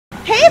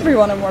Hey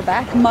everyone, and we're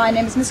back. My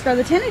name is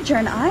MissScarletTanager,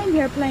 and I'm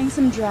here playing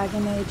some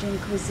Dragon Age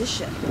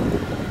Inquisition.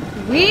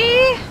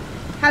 We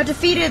have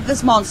defeated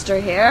this monster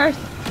here.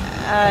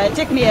 It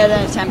took me an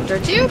attempt or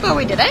two, but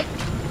we did it.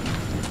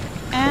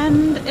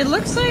 And it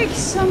looks like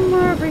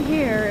somewhere over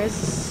here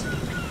is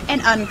an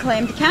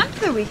unclaimed camp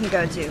that we can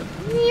go to.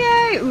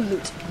 Yay! Ooh,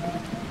 loot.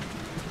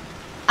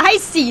 I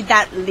see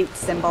that loot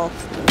symbol.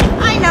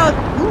 I know.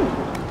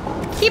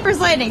 Ooh.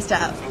 Keeper's lightning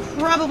staff.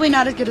 Probably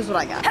not as good as what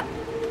I got.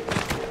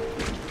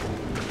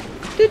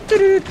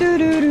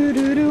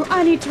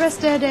 I need to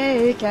rest a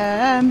day.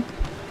 Camp.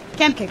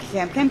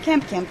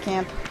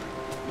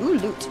 Ooh,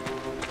 loot.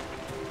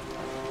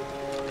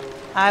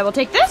 I will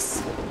take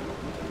this.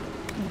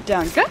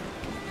 Danke.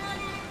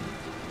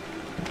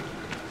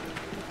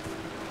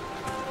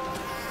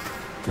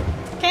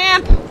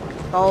 Camp.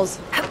 Balls.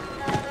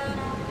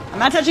 I'm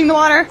not touching the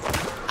water.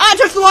 I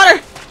touched the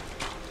water!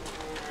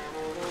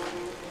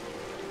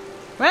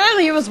 Well,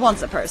 he was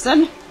once a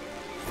person.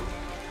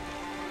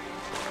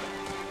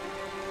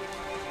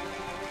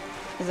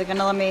 Is it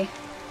gonna let me...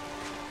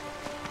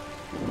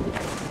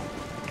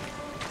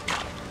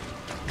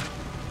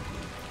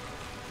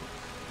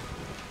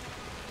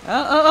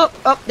 Oh,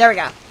 there we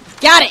go.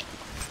 Got it!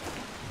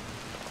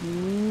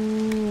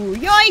 Ooh,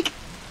 yoink!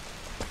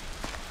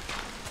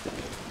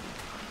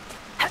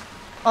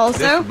 Also,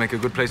 this would make a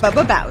good place to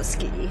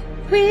Bababowski.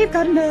 We've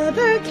got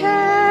another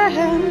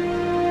camp!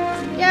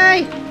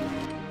 Yay!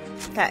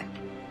 Okay.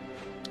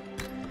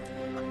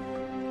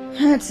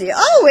 Let's see.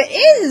 Oh, it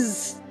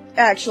is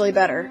actually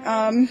better.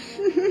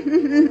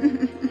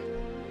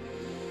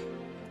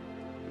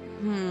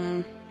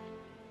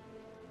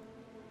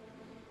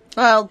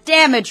 Well,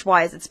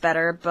 damage-wise it's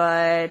better,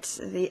 but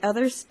the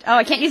others... Oh,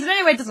 I can't use it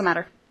anyway, it doesn't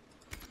matter.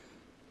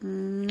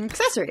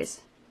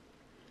 Accessories.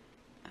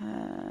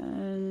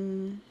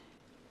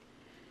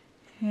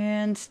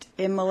 Enhanced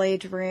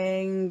immolate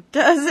ring.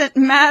 Doesn't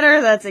matter,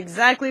 that's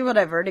exactly what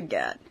I've already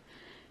got.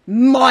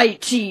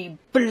 Mighty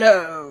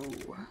blow.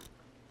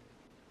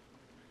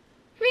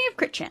 We have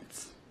crit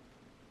chance.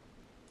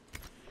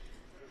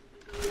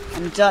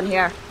 I'm done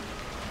here.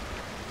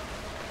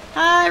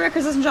 Hi,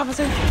 requisitions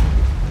officer.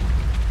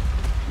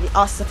 The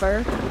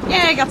ossifer.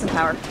 Yeah, I got some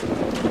power.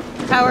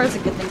 Power is a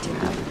good thing to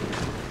have.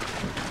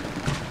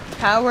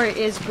 Power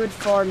is good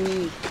for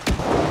me.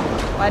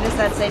 Why does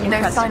that say new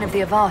No customer? sign of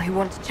the Avar who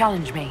want to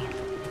challenge me.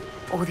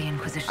 Or the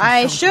Inquisition.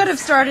 I should have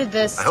started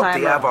this I time. hope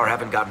the Avar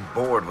haven't gotten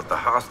bored with the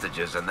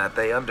hostages and that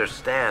they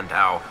understand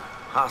how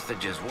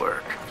hostages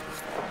work.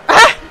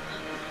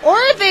 Or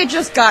they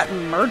just got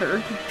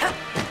murdered.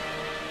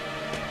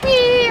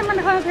 Whee! I'm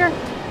gonna climb up here.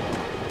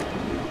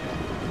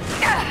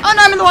 Oh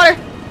no, I'm in the water!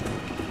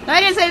 No,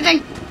 I didn't say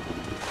anything!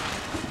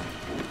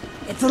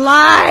 It's a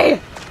lie!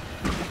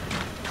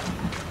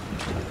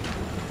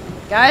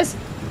 Guys?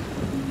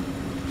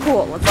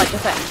 Cool, let's like the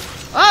thing.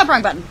 Oh,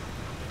 wrong button.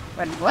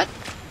 Wait, what?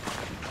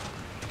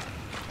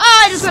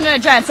 Oh, I just went in a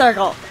giant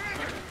circle!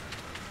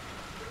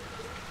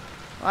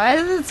 Why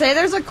does it say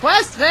there's a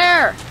quest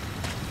there?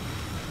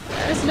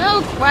 There's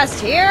no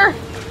quest here!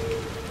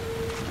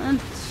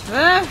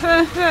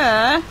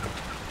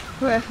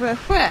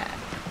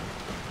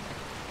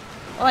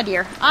 Oh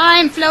dear,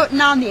 I'm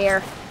floating on the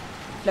air.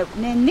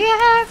 Floating in the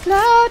air,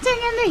 floating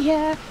in the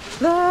air,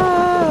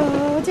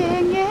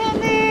 floating in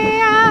the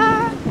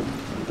air.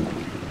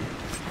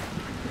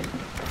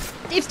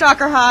 Deep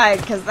Stalker hide,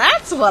 because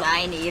that's what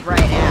I need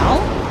right now.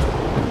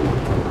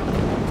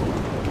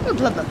 Ooh,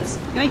 blood bubbles.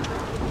 Yoink.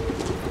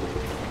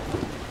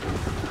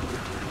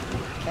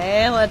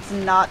 Okay, let's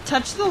not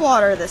touch the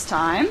water this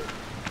time.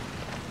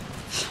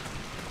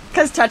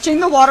 Because touching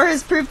the water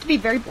has proved to be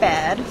very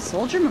bad.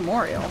 Soldier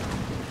Memorial.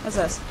 What's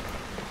this?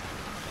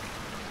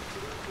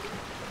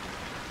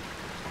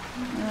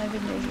 I've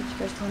been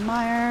expressed to the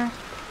mire.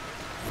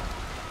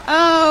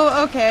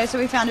 Oh, okay, so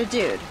we found a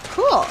dude.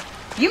 Cool.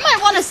 You might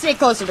want to stay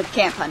closer to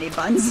camp, honey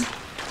buns.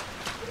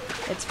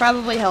 It's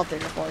probably healthier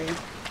for you.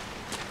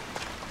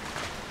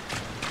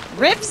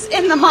 Rips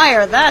in the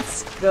mire,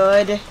 that's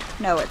good.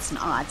 No, it's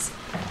not.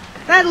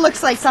 That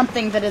looks like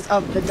something that is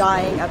of the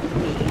dying of the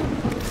me.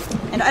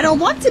 And I don't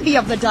want to be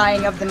of the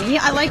dying of the me,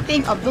 I like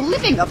being of the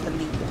living of the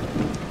me.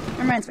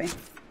 Reminds me.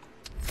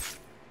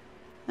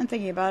 I'm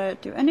thinking about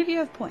it. Do any of you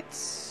have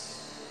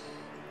points?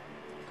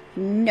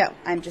 No,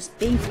 I'm just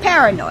being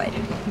paranoid.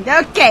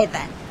 Okay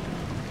then.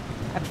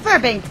 I prefer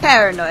being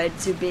paranoid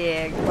to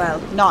being, well,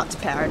 not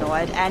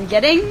paranoid and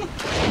getting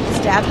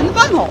stabbed in the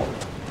butthole.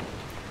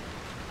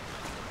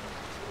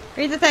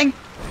 Read the thing.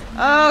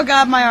 Oh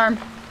god, my arm.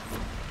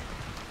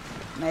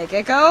 Make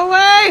it go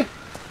away!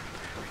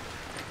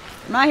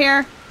 Am I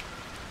here?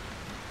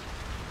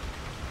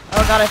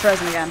 Oh god, I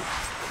frozen again.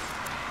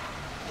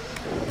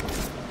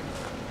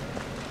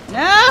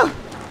 No!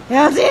 You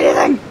don't see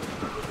anything!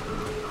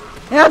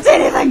 You don't see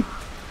anything!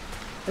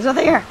 There's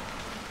nothing here.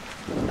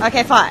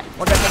 Okay, fine.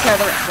 We're gonna take care of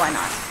the rest. Why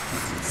not?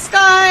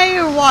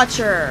 Sky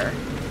Watcher!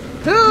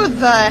 Who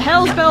the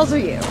hell's bells are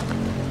you?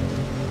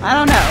 I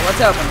don't know.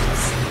 Let's open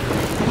this.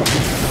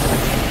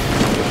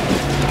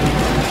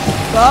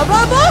 Ba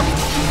ba ba!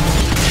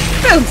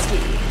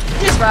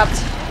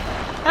 disrupt.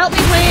 Help me,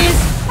 please.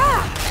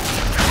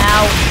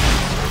 Ow.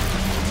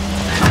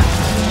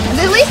 And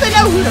at least I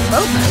know who to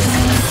focus.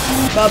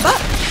 Bubba.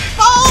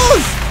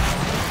 Balls!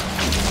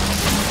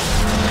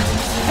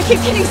 I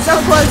keep getting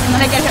so close and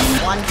then I get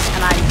hit once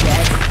and I'm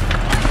dead.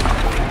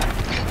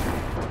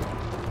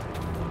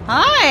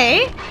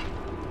 Hi!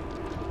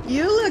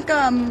 You look,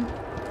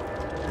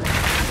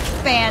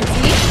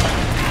 fancy.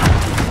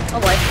 Oh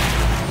boy.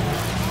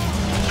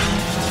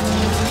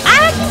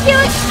 I can do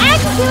it! I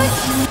can do it!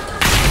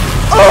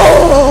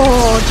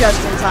 Oh! Just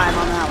in time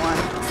on that one.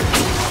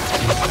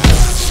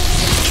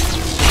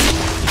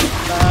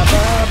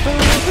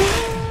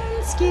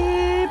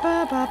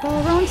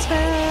 Wrong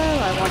spell.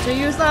 I want to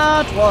use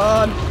that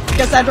one.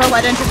 Cassandra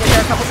went into here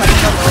a couple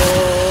seconds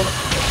ago.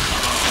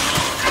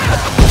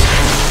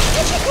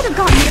 She could have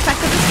gotten the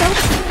effect of the soap.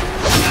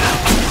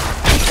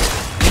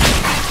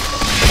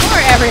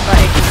 Or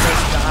everybody can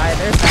just die.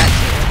 There's that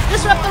too.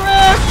 Disrupt the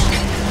roof!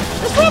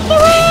 Disrupt the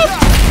roof!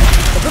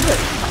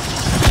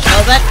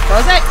 Close it!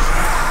 Close it!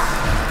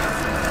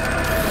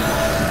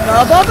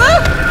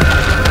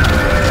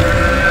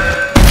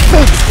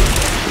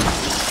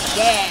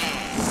 Yeah!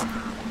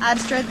 I've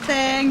destroyed the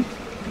thing.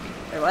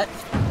 Wait, what?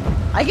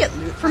 I get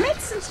loot from it?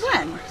 Since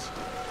when?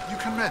 You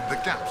can mend the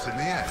gaps in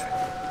the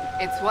air.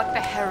 It's what the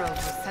Herald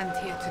was sent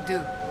here to do.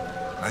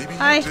 Maybe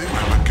Hi. you do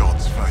have a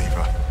god's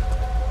favor.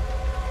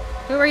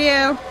 Who are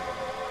you?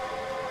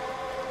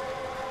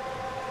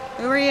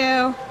 Who are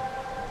you?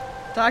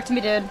 Talk to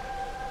me, dude.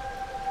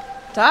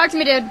 Talk to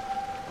me, dude.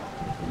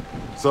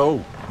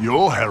 So,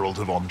 you're Herald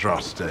of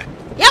Andraste.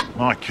 Yep!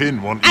 My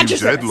kin want At you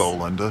your dead, service.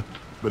 Lowlander,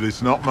 but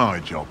it's not my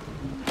job.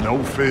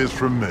 No fears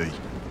from me.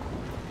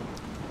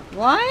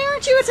 Why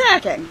aren't you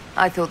attacking?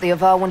 I thought the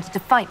Avar wanted to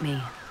fight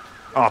me.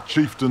 Our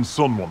chieftain's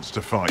son wants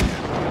to fight you.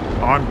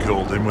 I'm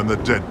called in when the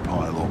dead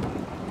pile up.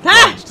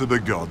 Ha! Rights to the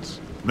gods,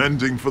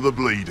 mending for the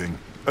bleeding,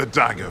 a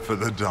dagger for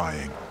the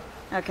dying.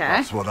 Okay.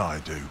 That's what I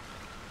do.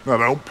 I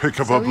don't pick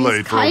up So a blade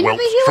he's for a kind of a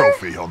whelp's healer?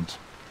 trophy hunt.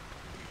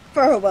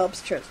 For a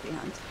whelp's trophy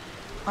hunt.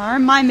 Are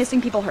my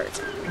missing people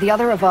hurt? The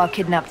other Avar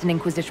kidnapped an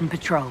Inquisition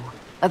patrol.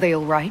 Are they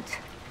all right?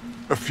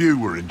 A few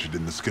were injured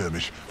in the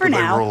skirmish, For but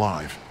they now. were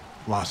alive.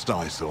 Last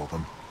I saw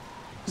them.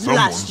 Last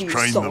Someone's you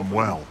trained saw them them.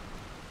 well.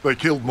 They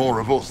killed more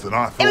of us than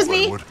I thought It was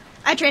they me. would.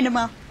 I trained him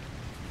well.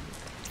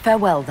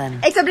 Farewell, then.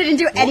 Except I didn't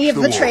do any Watch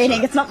of the the training.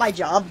 water. It's not my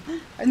job.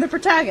 I'm the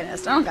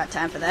protagonist. I don't got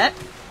time for that.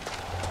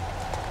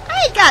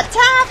 I ain't got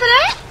time for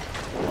that.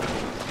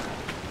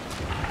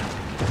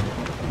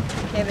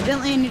 Okay,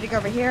 evidently I need to go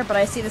over here, but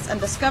I see this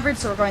undiscovered,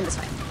 so we're going this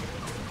way.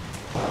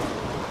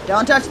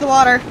 Don't touch the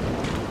water.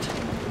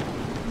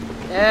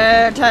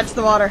 Don't touch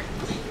the water.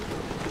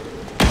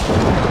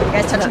 You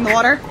guys touching the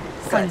water?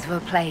 Signs of a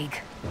plague.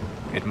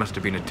 It must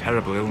have been a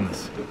terrible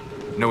illness.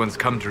 No one's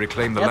come to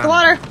reclaim the Get land. the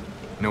water.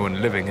 No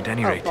one living at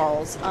any Oh, rate.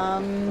 balls. Ah,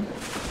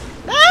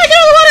 get out of the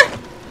water!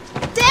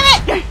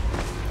 Damn it!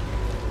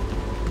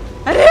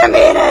 I didn't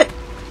mean it!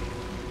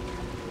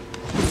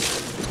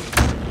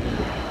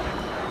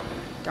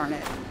 Darn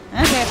it.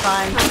 Okay,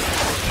 fine.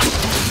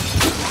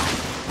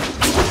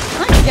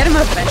 I can get him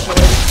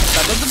eventually.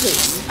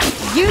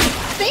 You'd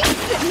think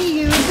that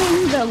me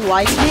using the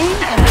lightning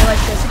and the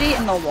electricity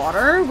and the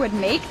water would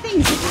make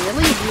things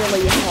really,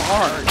 really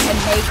hard and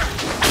make,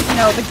 you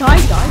know, the guy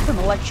die from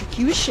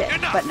electrocution,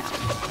 but no.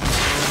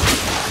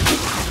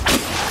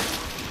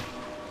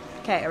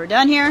 Okay, are we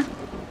done here?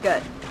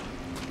 Good.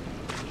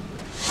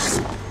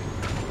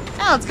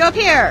 Now let's go up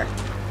here.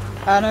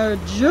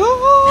 Energize!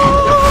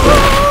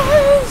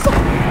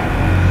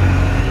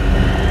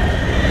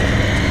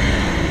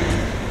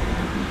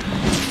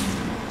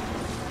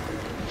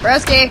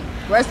 Broski!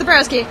 Where's the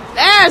broski?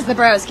 There's the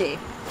broski!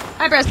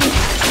 Hi, broski!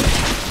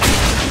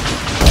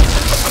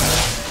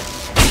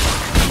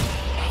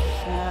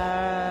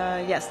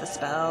 Yes, the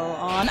spell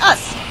on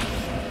us!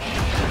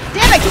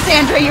 Damn it,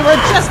 Cassandra, you were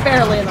just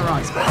barely in the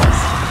wrong spot.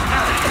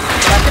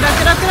 Get up, get up,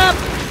 get up, get up!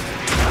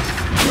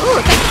 Ooh,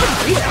 thank you for the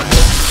reason.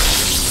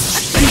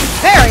 That's been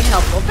very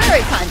helpful,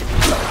 very kind of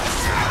you.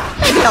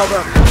 Maybe I'll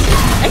work.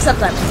 Except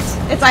I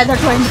won't. It's either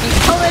going to be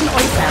Cullen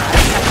or Sarah.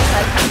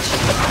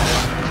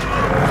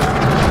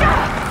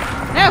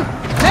 No!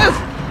 Move!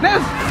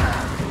 Move!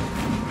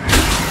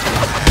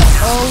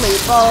 Holy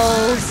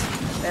balls.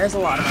 There's a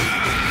lot of them.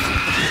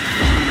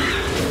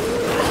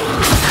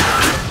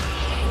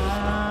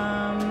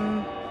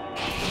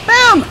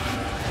 Boom!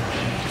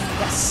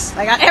 Yes,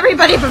 I got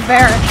everybody but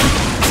Varric.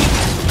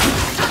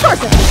 Of course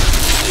I did.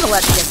 I'm gonna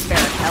let you get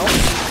Varric help.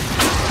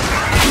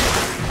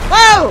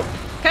 Whoa!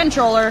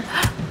 Controller.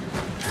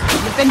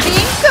 You've been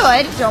being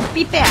good, don't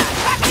be bad.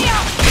 Back me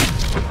up!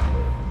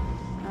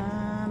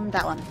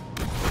 That one.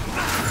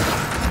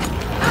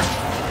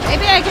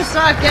 Maybe I can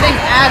stop getting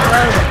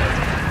aggroed.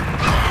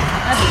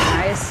 That'd be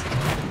nice.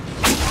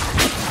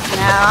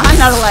 No, I'm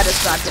not allowed to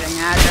stop getting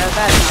aggro.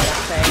 That's not a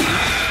thing.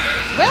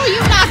 Will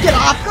you knock it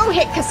off? Go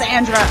hit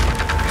Cassandra.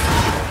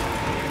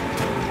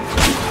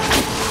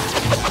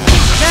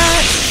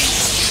 That...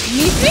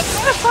 Methinks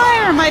the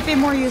fire might be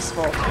more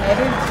useful.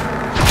 Maybe.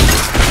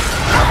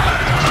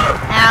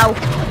 Ow.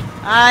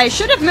 I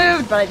should have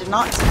moved, but I did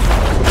not.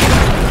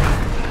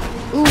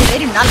 Ooh, they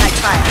do not like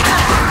fire.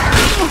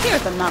 I'm okay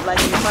with them not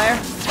lighting the fire.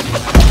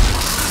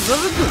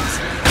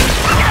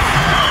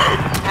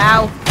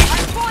 Ow.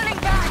 I'm falling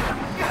back.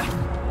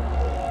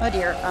 Oh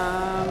dear.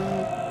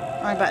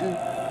 Wrong button.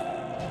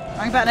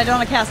 Wrong button, I don't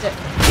want to cast it.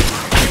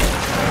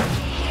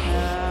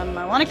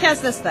 I want to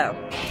cast this though.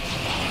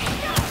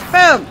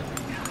 Boom!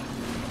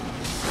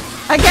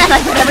 Again, I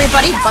hit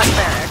everybody but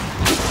Barrack.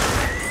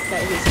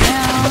 Okay, he's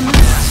down.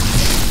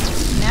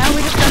 Now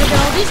we just gotta get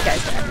all these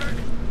guys back.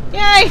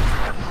 Yay!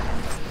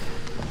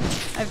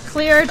 I've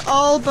cleared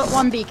all but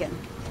one beacon.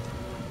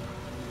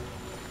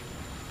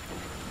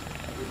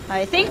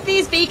 I think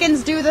these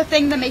beacons do the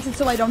thing that makes it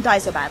so I don't die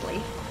so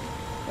badly.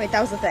 Wait,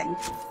 that was the thing.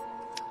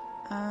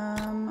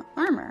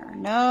 Armor.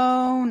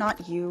 No,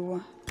 not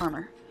you.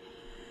 Armor.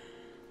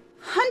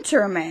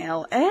 Hunter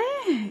male.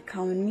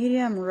 Common,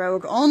 medium,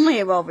 rogue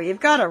only. Well, we've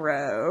got a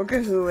rogue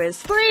who is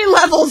 3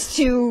 levels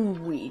too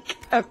weak.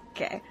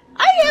 Okay.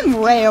 I am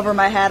way over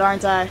my head,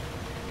 aren't I?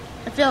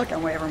 I feel like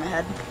I'm way over my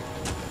head.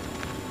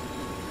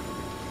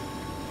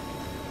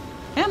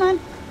 Come on.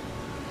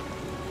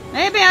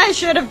 Maybe I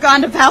should have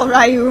gone to Pal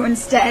Ryu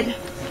instead.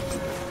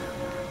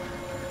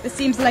 This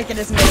seems like it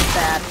is made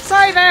bad.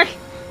 Sorry, Varric!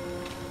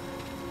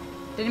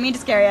 Didn't mean to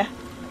scare you.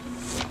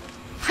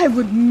 I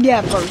would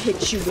never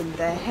hit you in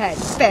the head,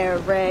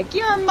 Varric.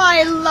 You're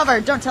my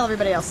lover! Don't tell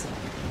everybody else.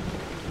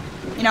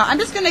 You know, I'm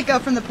just gonna go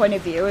from the point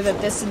of view that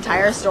this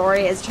entire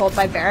story is told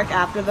by Varric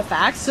after the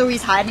fact, so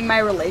he's hiding my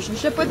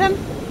relationship with him.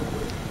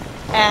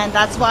 And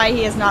that's why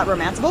he is not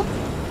romanceable.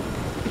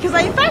 Because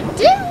I, in fact,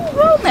 do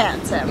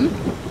romance him.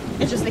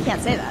 It's just they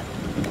can't say that.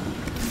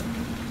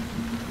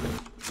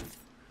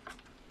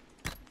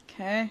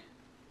 Okay.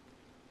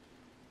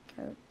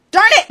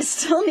 Darn it!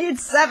 Still need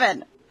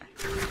 7!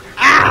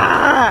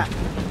 Ah!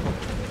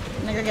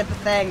 I'm gonna go get the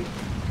thing.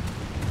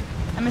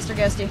 I'm Mr.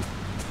 Ghosty.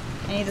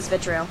 I need this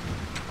vitriol.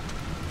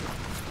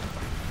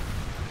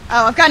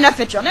 Oh, I've got enough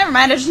vitriol. Never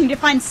mind, I just need to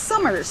find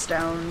summer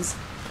stones.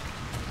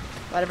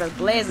 Whatever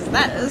blazes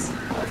that is.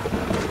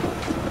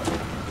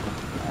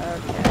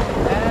 Okay.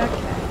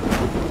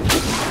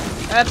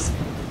 Oops.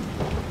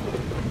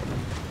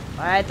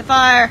 Light the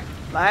fire.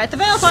 Light the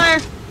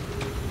balefire.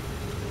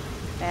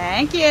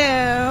 Thank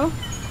you.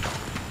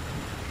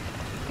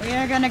 We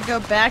are gonna go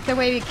back the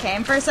way we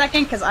came for a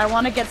second, because I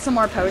want to get some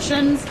more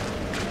potions,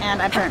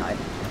 and I'm paranoid.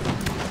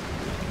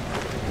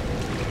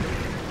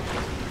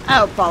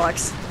 Oh,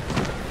 bollocks.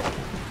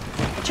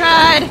 I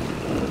tried!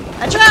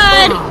 I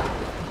tried!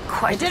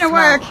 Quite It didn't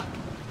work!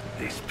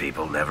 These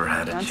people never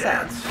had a Don't say.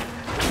 chance.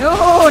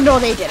 No, no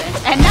they didn't.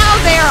 And now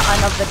they are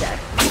of the dead.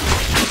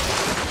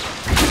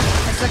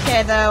 It's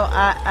okay though,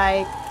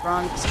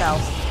 wrong spell.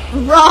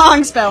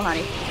 Wrong spell,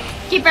 honey.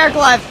 Keep Varric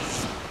alive.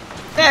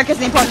 Varric is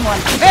the important one.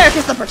 Varric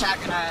is the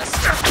protagonist.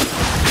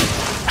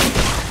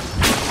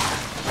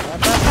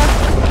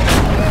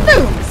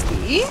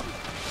 Boomski.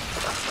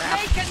 Crap.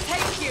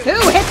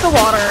 Who hit the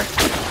water?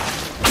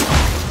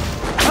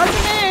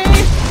 Wasn't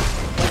me.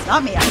 It's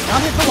not me. I did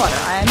not hit the water.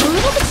 I am a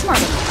little bit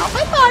smarter. Not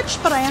by much,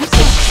 but I am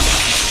smart.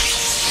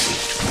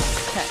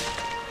 Okay.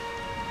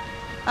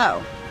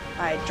 Oh.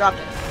 I dropped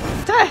it.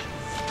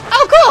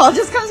 Oh, cool! It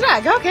just comes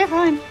back. Okay,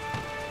 fine.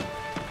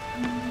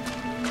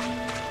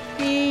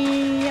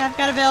 I've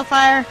got a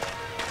Veilfire.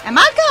 Am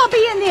I gonna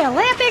be in the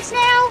Olympics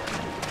now?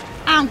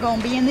 I'm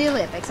gonna be in the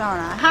Olympics,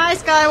 aren't I? Hi,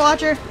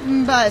 Skywatcher.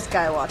 Bye,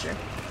 Skywatcher.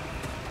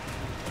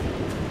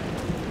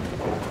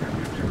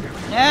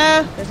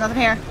 No, there's nothing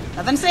here.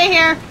 Nothing to see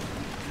here.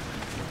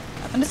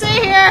 Nothing to see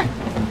here.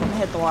 I'm gonna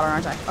hit the water,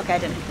 aren't I? Okay, I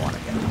didn't hit the water.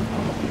 Good.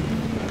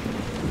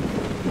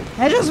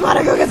 I just want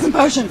to go get some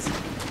potions.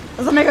 Just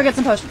let me go get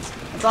some potions.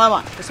 That's all I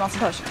want. Just want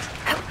some potions.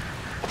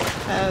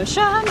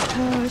 Potions,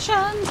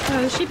 potions,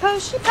 poshy,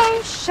 poshy,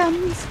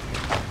 potions.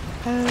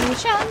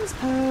 Potions,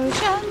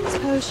 potions,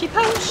 poshy,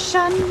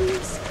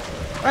 potions.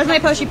 Where's my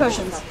poshy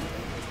potions?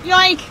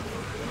 Yoink!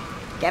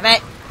 Give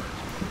it.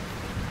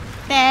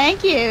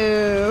 Thank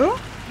you.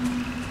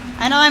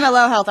 I know I'm at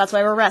low health, that's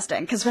why we're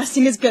resting, because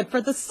resting is good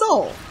for the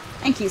soul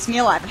and keeps me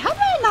alive. How did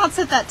I not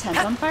set that tent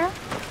on fire?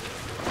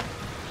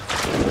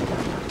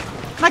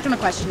 I'm not gonna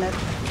question it.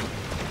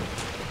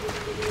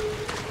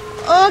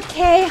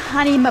 Okay,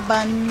 honey, my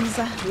buns.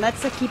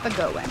 Let's keep it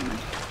going.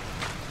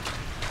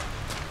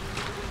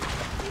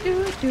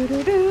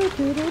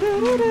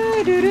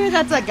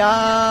 That's a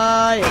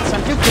guy. It's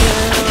time to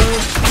kill.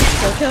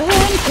 So kill him,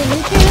 kill him,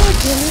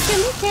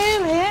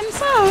 kill him.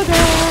 So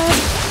dead.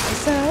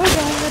 So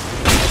dead.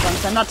 As long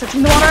as I'm not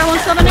touching the water, I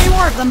won't summon any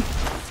more of them.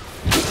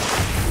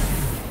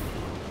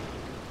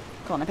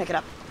 Cool, and I pick it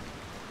up.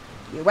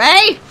 Yue?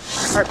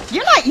 Or,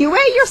 you're not Yue,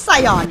 you're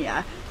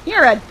Sionia.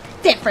 You're a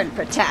different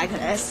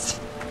protagonist.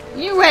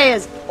 Yue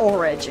is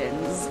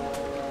Origins.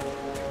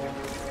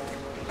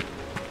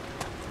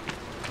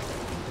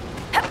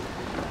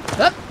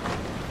 Up.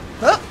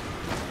 Up.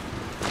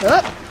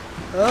 Up.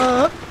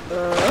 Up.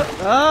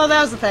 Oh,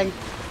 that was the thing.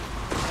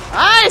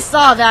 I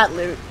saw that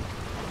loot.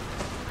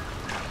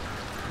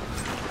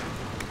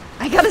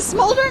 I got a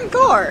smoldering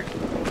core.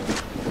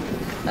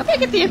 If I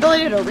get the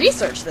ability to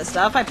research this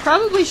stuff, I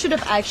probably should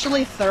have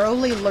actually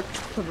thoroughly looked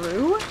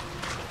through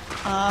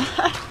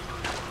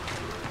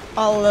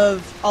all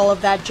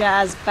of that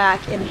jazz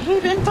back in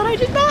Haven, but I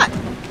did not.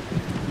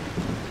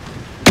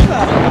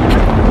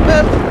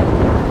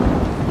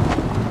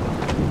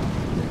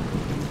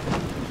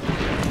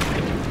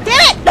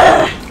 Damn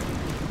it!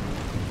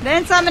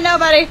 Didn't summon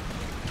nobody.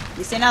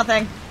 You see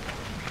nothing.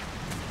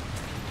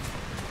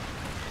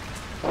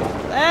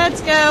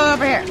 Let's go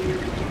over here.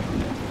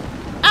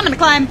 I'm gonna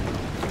climb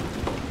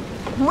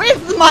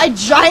with my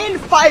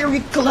giant fiery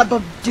club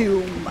of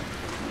doom.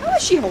 How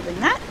is she holding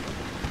that?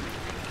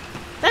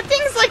 That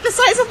thing's like the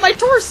size of my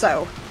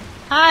torso.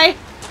 Hi.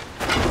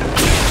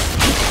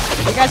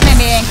 You guys made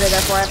me angry,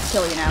 therefore I have to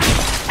kill you now.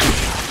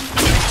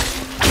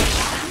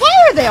 Why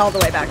are they all the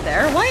way back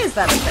there? Why is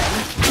that a thing?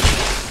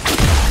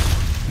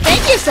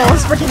 Thank you,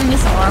 Souls, for giving me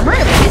some armor,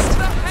 at least.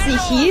 See,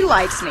 he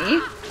likes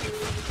me.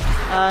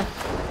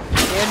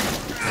 Dude.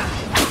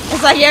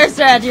 It's like, here's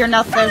Dad, you're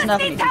nothing, there's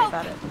nothing you can do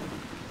about it.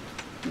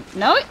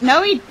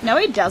 No,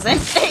 he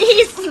doesn't.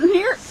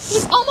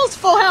 He's almost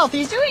full health.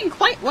 He's doing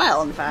quite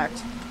well, in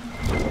fact.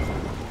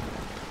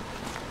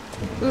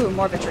 Ooh,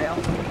 more vitriol.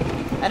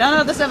 I don't know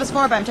what this stuff is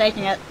for, but I'm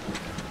taking it.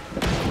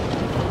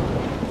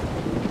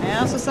 I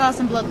also saw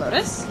some blood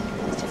lotus.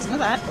 Let's take some of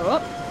that. Oh.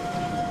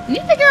 I need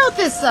to figure out what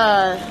this,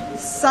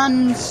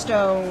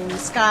 sunstone,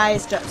 sky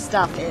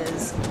stuff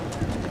is.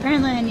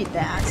 Apparently I need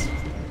that.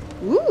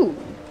 Ooh.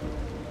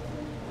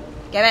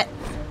 Give it.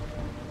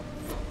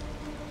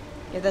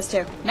 Give this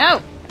too. No!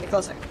 Get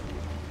closer.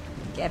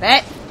 Give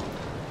it.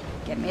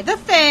 Give me the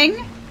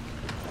thing.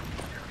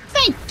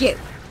 Thank you.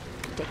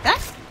 Take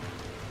that.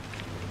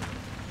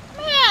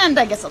 And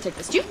I guess I'll take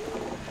this too.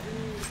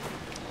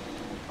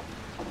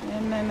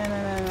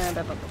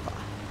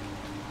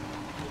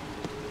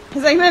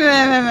 He's like,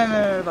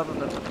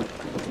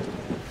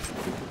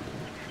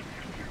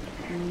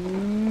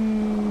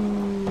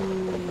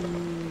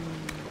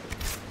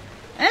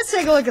 let's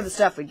take a look at the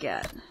stuff we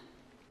get.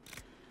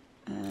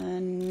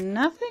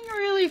 Nothing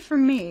really for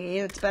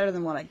me that's better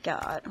than what I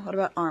got. What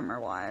about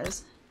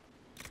armor-wise?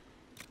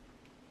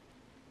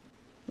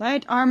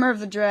 Light armor of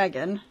the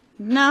dragon.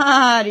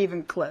 Not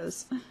even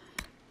close.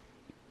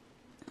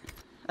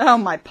 Oh,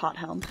 my pot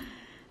helm.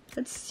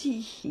 Let's see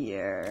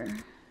here.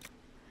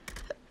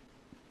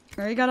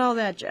 Already got all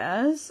that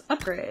jazz.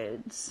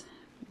 Upgrades.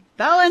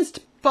 Balanced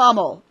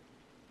pommel.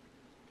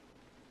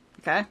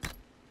 Okay.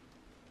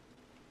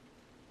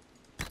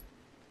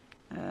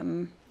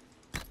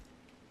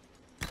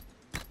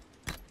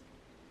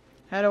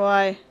 How do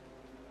I...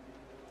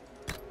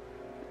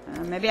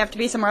 maybe I have to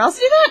be somewhere else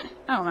to do that?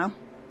 I don't know.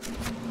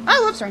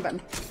 Oh, whoops, wrong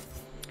button.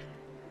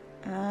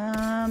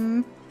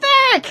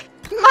 Back!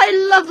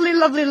 My lovely,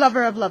 lovely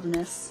lover of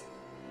loveliness.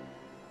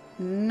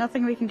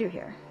 Nothing we can do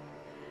here.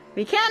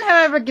 We can,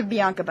 however, give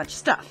Bianca a bunch of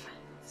stuff.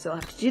 So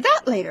we'll have to do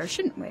that later,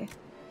 shouldn't we?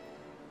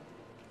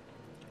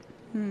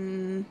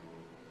 Oh,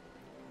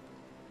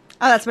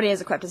 that's what he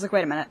has equipped. It's like,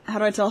 wait a minute. How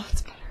do I tell if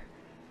it's better?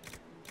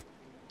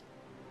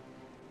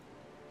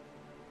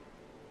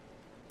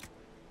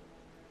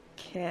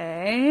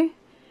 Okay.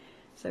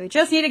 So we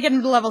just need to get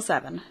him to level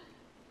 7.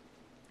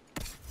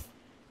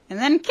 And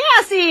then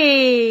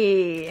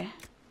Cassie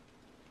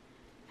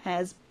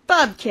has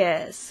Bub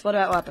Kiss. What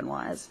about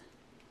weapon-wise?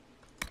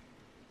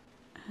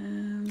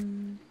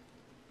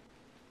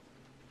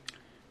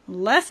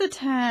 Less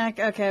attack.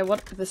 Okay,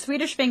 what the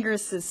Swedish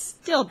Fingers is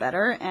still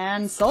better.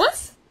 And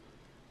Solace?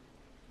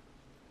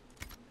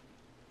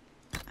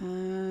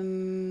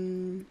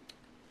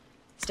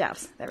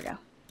 Staffs. There we go.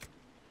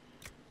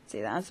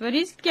 See, that's what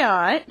he's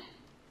got.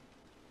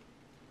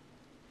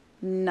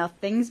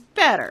 Nothing's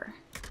better.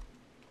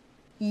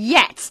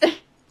 Yet!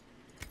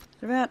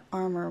 What about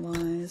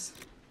armor-wise?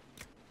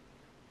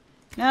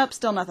 Nope,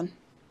 still nothing.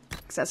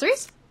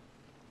 Accessories?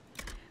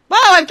 Wow,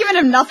 I've given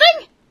him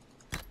nothing?!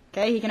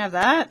 Okay, he can have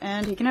that,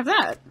 and he can have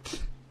that.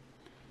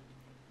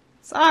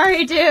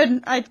 Sorry,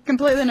 dude. I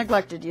completely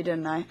neglected you,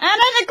 didn't I? And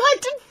I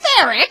neglected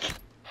Varric!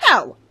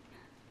 No!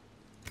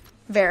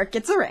 Varric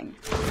gets a ring.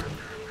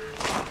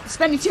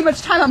 Spending too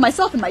much time on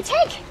myself and my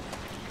tank!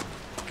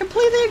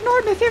 Completely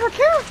ignored my favorite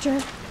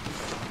character.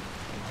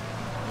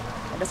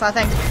 I just saw a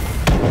thing.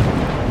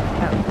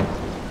 Oh.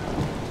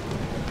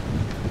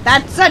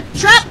 That's a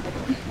trap!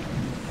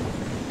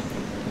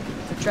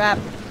 It's a trap.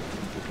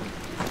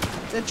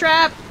 It's a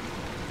trap!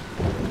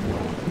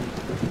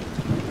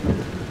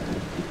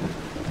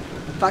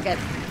 Fuck it.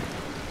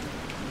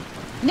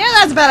 No,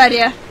 that's a bad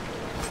idea.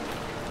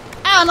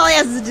 Oh, and all he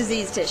has is a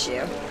diseased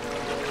tissue.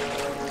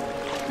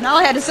 And all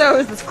I had to sew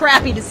was this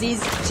crappy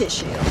diseased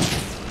tissue.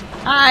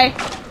 Hi.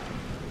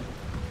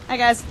 Hi,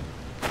 guys.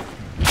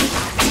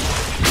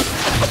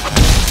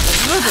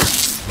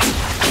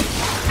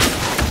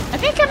 I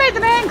think I made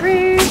them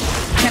angry.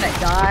 I'm gonna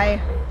die.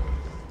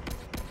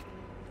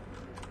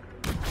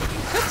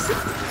 Oops.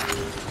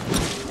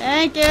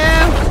 Thank you.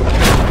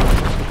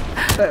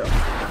 Boom.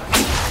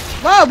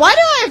 Whoa, why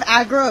do I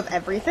have aggro of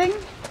everything?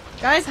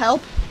 Guys,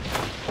 help.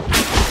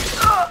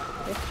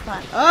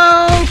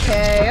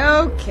 Okay,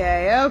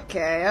 okay,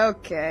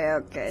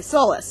 Okay.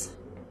 Solus.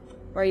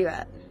 Where are you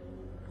at?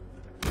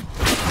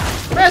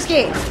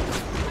 Broski!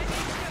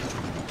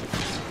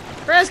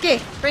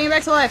 Broski! Bring me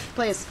back to life,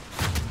 please.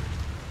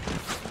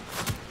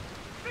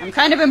 I'm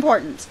kind of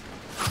important.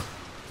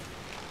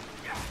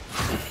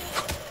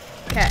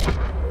 Okay.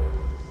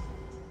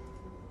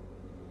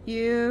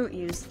 You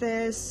use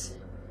this.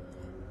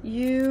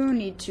 You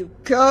need to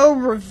go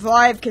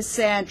revive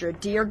Cassandra,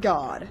 dear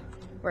God.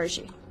 Where is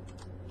she?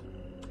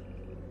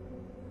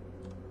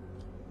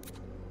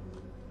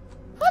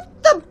 What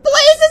the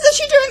blazes is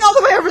she doing all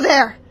the way over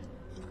there?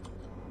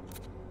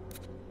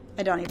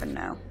 I don't even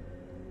know.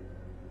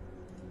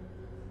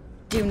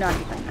 Do not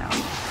even know.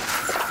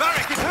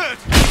 Varric is hurt!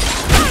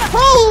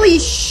 Holy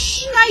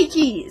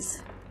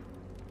shnikes!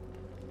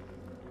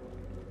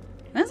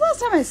 When's the last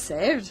time I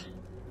saved?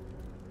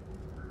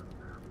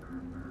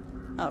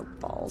 Oh,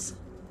 balls.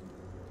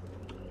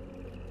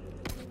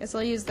 Guess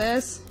I'll use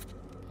this.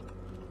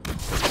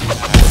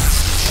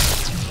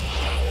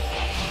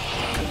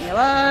 Keep me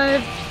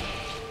alive.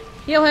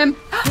 Heal him.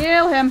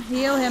 Heal him.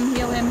 Heal him.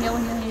 Heal him. Heal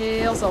him.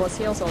 Heal Solus.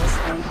 Heal Solus.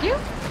 Thank you.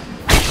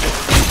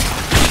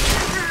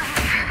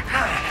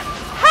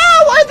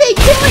 How are they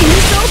killing me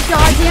so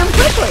goddamn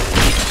quickly?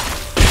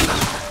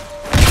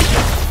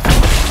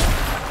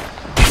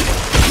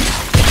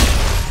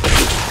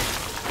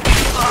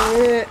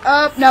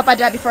 Oh, nope, I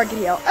died before I could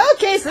heal.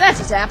 Okay, so that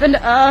just happened.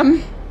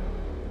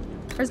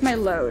 Where's my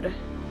load?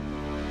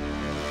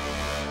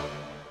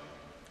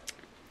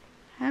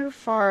 How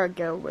far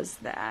ago was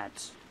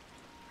that?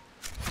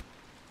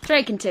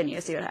 Try to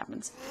continue, see what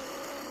happens.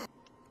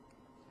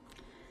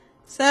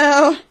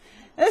 So,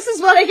 this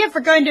is what I get for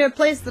going to a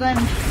place that I'm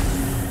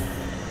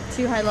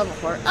too high level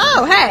for.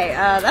 Oh, hey,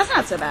 that's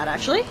not so bad,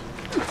 actually.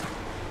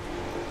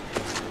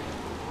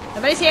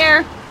 Nobody's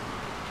here.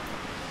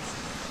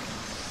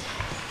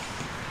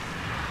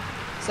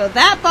 So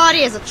that body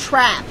is a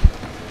trap.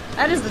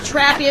 That is the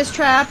trappiest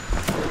trap.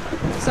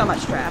 So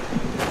much trap.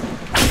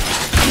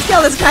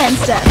 Kill this guy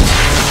instead.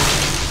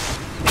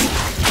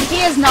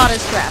 He is not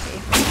as trappy.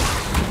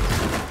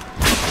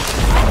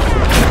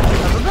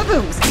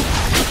 Booms.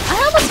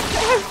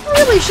 I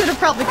really should have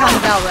probably gone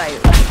about right.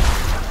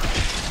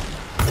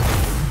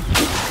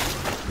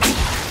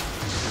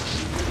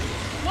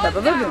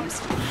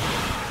 Booms.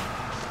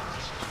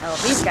 Oh,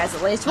 these guys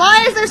at least.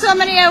 Why is there so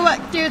many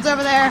dudes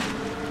over there?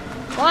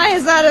 Why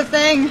is that a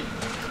thing?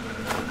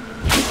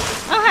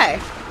 Oh, hey.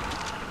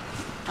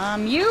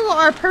 You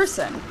are a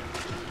person.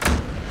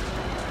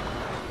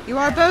 You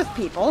are both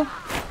people.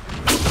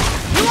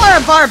 You are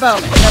a bar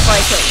bowman. That's why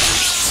I killed you.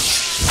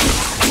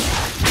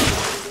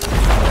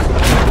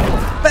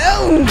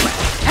 Boom!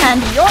 And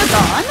you're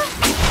gone.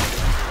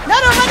 No,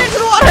 don't run into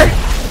the water!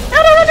 No,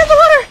 don't run into the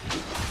water!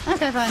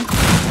 Okay, fine.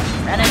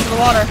 Ran into the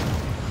water.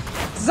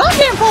 So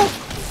damn full!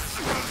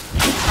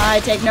 I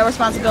take no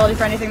responsibility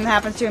for anything that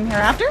happens to him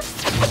hereafter.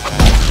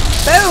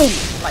 Boom!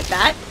 Like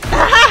that.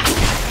 Aha!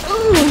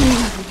 Ooh!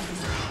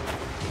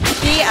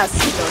 She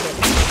exploded.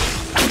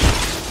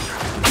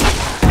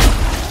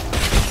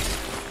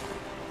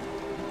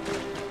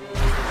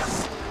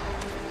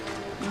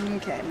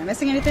 Okay, am I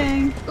missing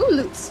anything? Ooh,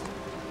 loots.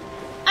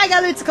 I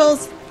got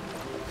lootsicles.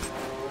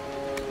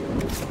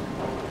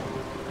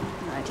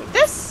 I take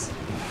this.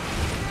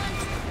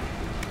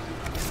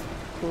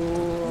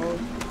 Cool.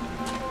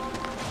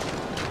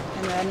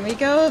 And then we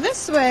go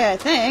this way, I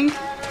think.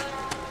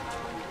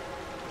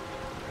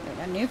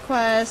 A new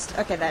quest.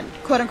 Okay, that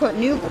quote-unquote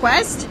new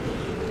quest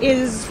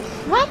is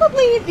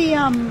probably the,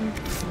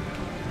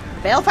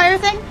 Balefire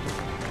thing.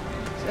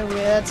 So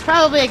it's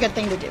probably a good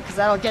thing to do, because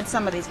that'll get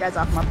some of these guys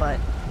off my butt.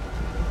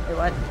 Wait,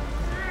 what?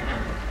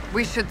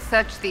 We should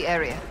search the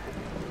area.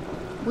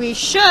 We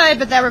should,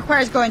 but that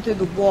requires going through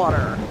the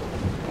water.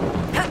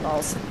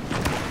 Balls.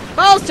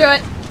 Balls to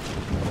it!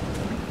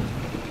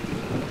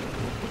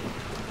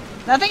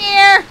 Nothing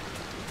here!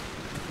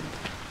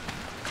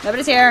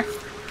 Nobody's here.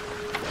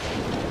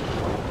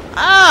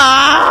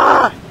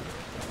 Ah!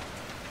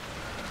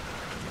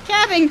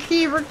 Cabin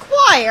key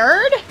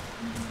required?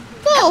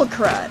 Bull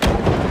crud.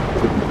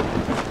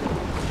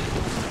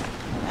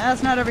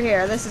 That's not over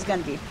here. This is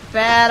gonna be a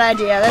bad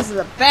idea. This is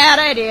a bad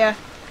idea.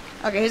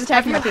 Okay, who's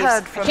attacking my piece?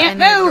 I can't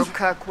move!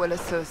 Kirkwell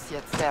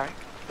associates, Derek.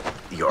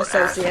 You're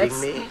Associates.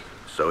 asking me?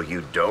 So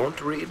you don't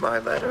read my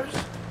letters?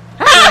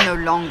 You're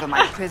no longer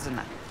my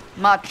prisoner.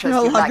 Much as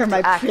No you longer like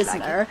my to act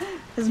prisoner. like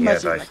As much Yet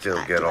as I like still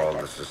act get like all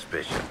it. the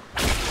suspicion.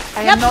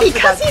 I Yep, am not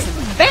because without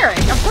he's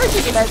Varric. Of course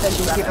he gets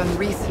suspicious of given him.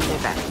 recent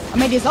events. I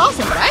mean, he's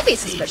awesome, but I'd be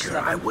suspicious Teacher,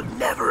 of I him. would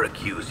never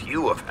accuse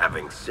you of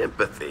having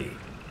sympathy.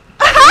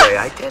 Anyway,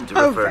 I tend to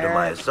Oh, refer to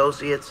my Varric.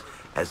 associates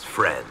as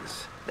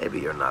friends. Maybe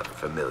you're not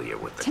familiar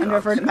with the Tend to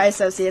refer to concept. my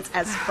associates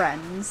as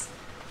friends.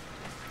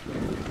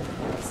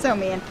 So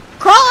mean.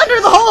 Crawl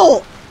under the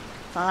hole!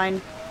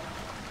 Fine.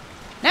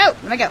 No,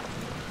 let me go.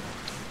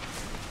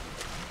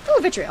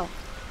 Ooh, vitriol.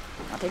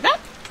 I'll take that.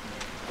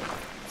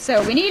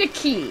 So, we need a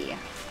key.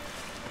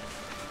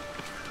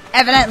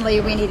 Evidently,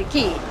 we need a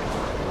key.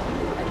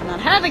 I do not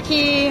have a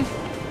key.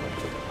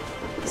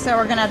 So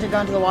we're gonna have to go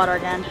into the water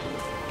again.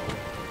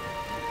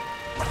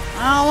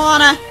 I don't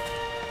wanna.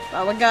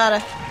 But we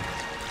gotta.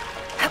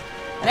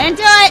 I didn't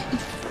do it!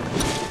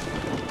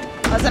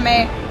 Wasn't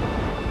me.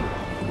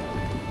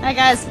 Hi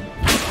guys.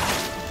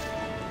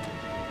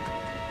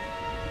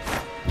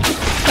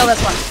 Kill this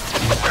one.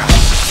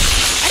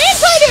 I didn't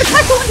tell you to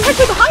attack the one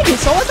directly behind you,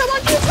 Solus. I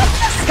want you to attack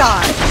this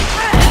guy.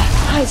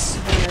 I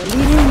swear,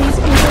 leading these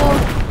people.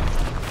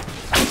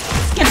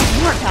 It's getting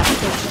more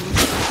complications.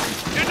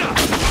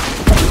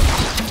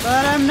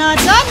 But I'm not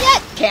done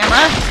yet,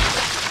 camera.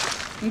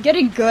 I'm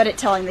getting good at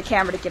telling the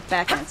camera to get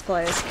back in its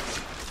place.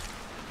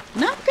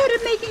 Not good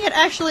at making it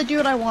actually do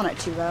what I want it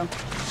to, though.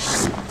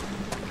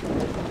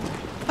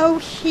 Oh,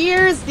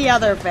 here's the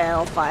other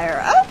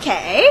Balefire.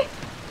 Okay.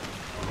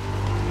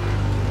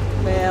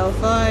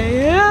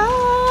 Balefire.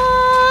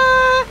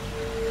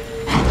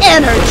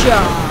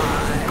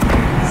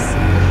 Energize.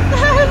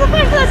 The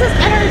fact that it says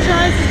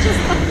energize is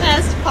just the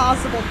best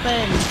possible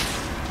thing.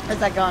 Where's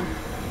that gone?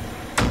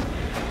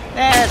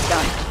 There, it's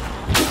gone.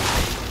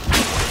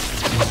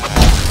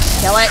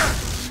 Kill it.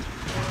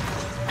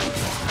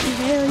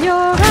 Kill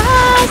your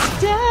ass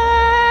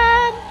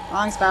dead.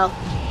 Wrong spell.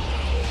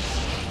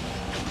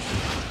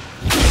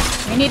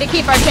 We need to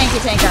keep our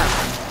tanky tank up.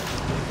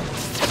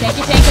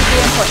 Tanky tank is the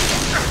important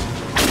thing.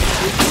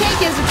 The tank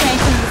is a tank,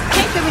 and the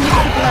tank that we need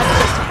to keep alive is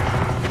this tank.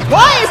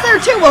 Why is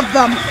there two of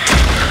them?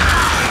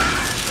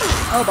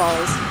 Oh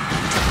balls.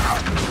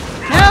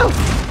 No!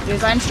 Do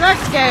as I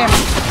instruct, game.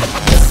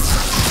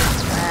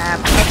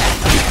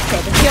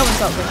 Okay, they heal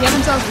themselves. They heal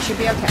themselves, we should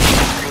be okay.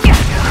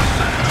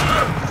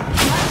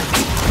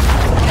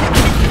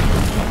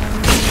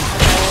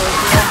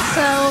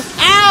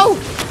 Ow!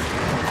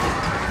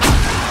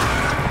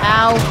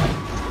 Ow.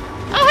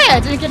 Oh hey, I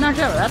didn't get knocked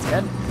over. That's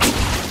good.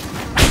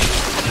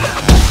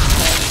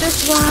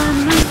 This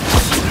one.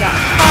 We got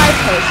 5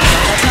 potions.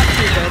 That's not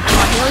too good. Come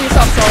on, heal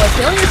yourself, Solus.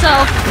 Heal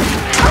yourself.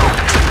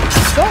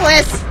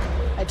 Solus!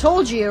 I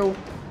told you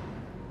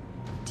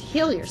to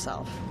heal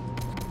yourself.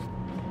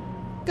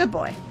 Good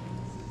boy.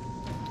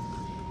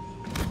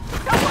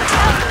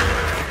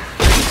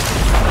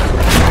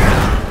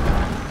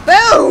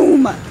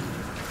 Boom!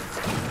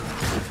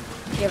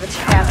 Give it to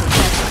Cassie.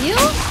 Chance to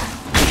heal.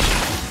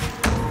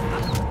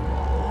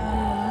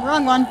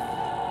 Wrong one.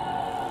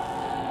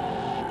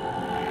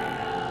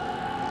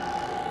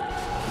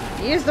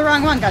 Use the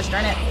wrong one, gosh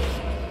darn it.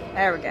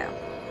 There we go.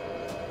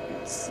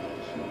 Let's see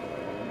here.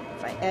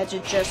 If I edge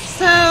it just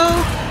so.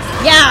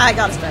 Yeah, I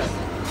got us both.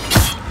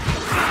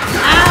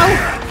 Ow!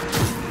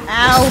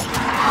 Ow!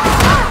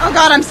 Oh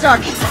god, I'm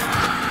stuck.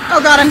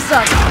 Oh god, I'm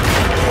stuck.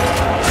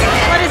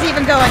 What is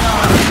even going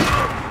on?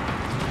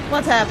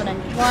 What's happening?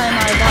 Why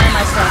am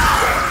I stuck?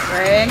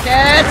 Drink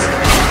it!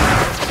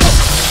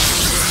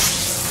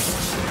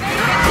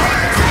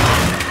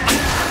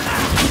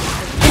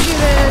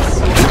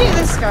 You can do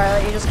this,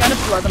 Scarlet. You just gotta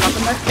blow them up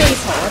in their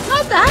face hole. It's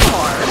not that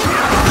hard.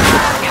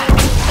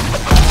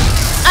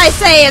 I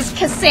say as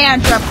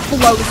Cassandra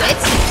blows it.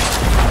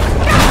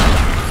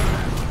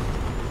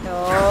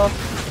 No.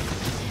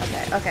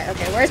 Okay.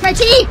 Where's my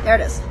tea? There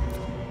it is.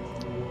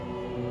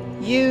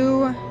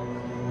 You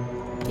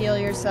heal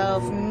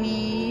yourself.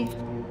 Me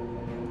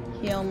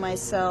heal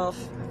myself.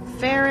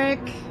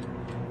 Varric.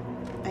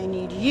 I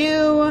need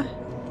you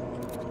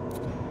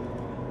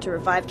to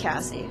revive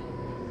Cassie.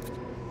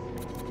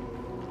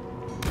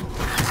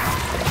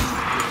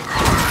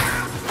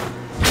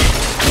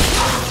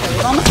 Okay,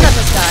 we've almost got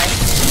this guy.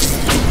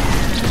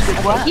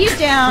 Okay, he's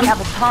down. We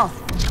have a path.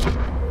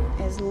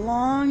 As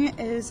long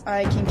as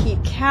I can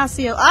keep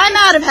Cassie. I'm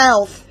out of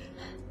health!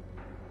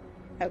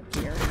 Oh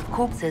dear.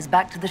 Corpses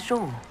back to the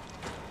shore.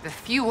 The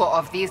fewer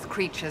of these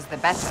creatures, the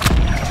better.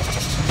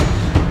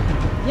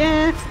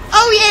 Yeah.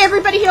 Oh yeah,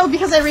 everybody healed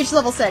because I reached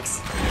level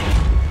 6.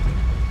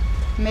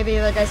 Maybe the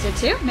other guys did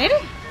too? Maybe?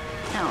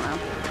 I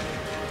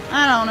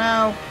don't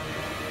know.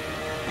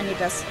 I need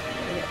this.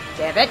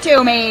 Give it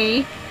to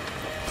me!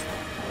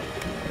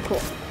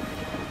 Cool.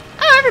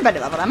 Oh, everybody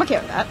leveled. I'm okay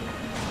with that.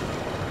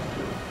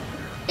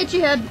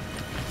 Itchy head.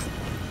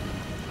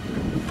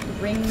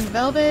 Ring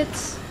velvet.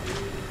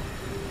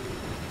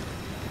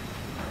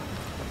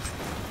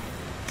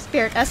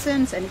 Spirit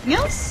essence. Anything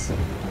else?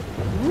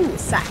 Ooh,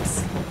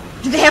 sacks.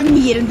 Do they have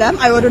mead in them?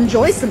 I would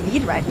enjoy some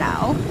mead right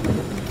now.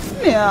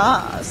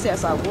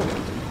 Yes, I would.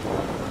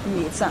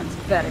 Mead sounds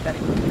very, very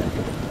good.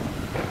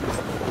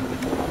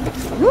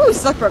 Ooh,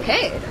 silk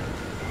brocade.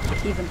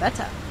 Even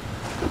better.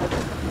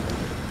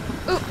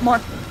 Ooh,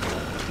 more.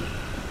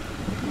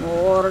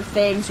 More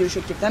things, you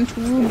should give them to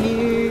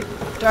me.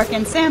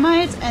 Darkened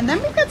Samites, and then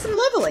we've got some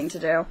leveling to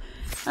do.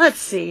 Let's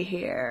see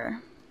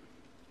here.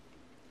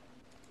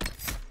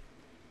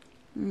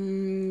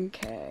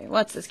 Okay,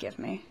 what's this give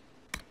me?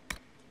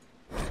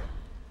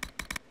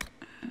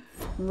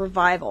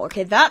 Revival.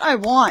 Okay, that I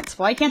want.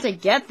 Why can't I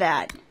get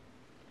that?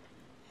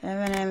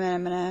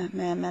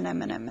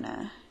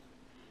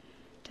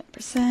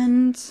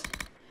 10%.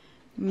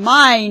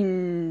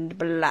 Mind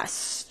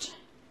Blast.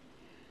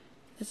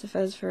 This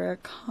is for a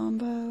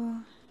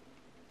combo.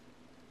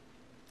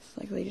 It's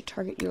likely to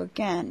target you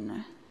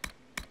again.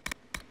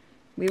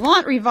 We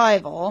want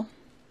Revival.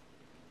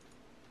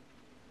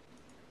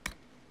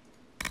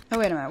 Oh,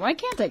 wait a minute. Why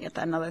can't I get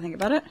that now that I think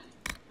about it?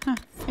 Huh.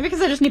 Maybe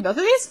because I just need both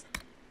of these?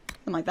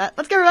 Something like that.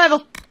 Let's go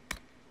revival!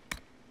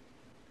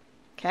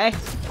 Okay.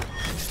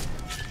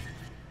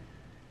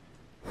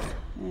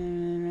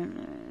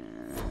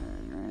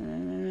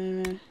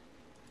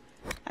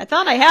 I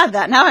thought I had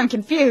that. Now I'm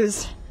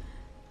confused.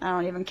 I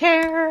don't even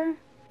care.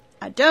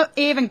 I don't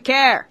even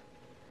care.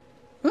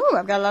 Ooh,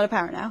 I've got a lot of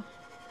power now.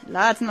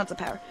 Lots and lots of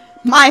power.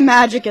 My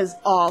magic is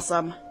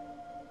awesome.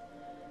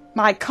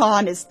 My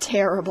con is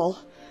terrible.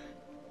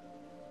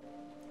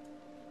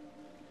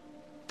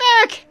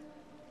 Back!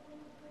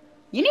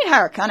 You need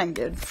higher cunning,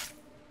 dude.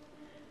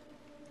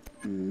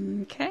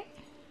 Okay.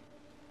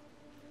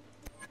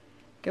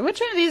 Okay, which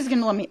one of these is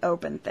gonna let me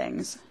open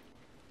things?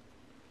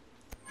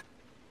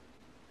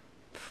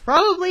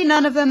 Probably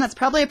none of them. That's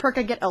probably a perk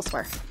I get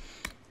elsewhere.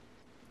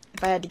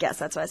 If I had to guess,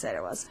 that's what I said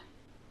it was.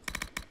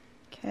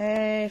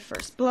 Okay,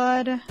 first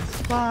blood.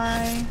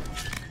 Apply.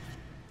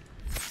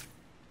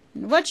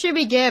 What should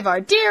we give our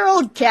dear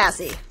old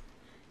Cassie?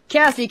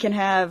 Cassie can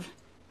have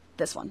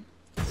this one.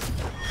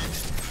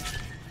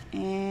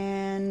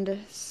 And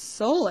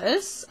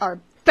Solus, our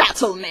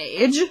battle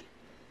mage.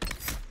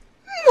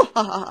 No,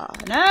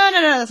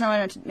 that's not what I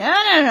meant to do. No,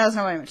 that's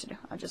not what I meant to do.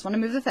 I just want to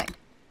move the thing.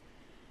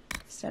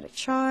 Static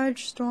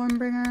charge,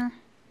 Stormbringer.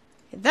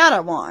 Okay, that I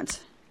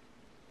want.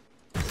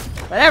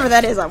 Whatever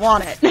that is, I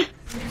want it.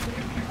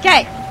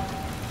 Okay.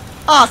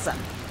 Awesome.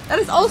 That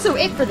is also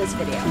it for this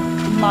video.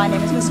 My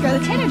name is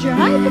MissScarletTanager,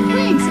 and I have been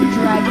playing some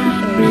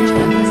Dragon Age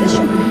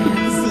Inquisition.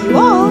 See you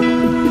all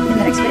in the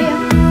next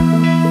video.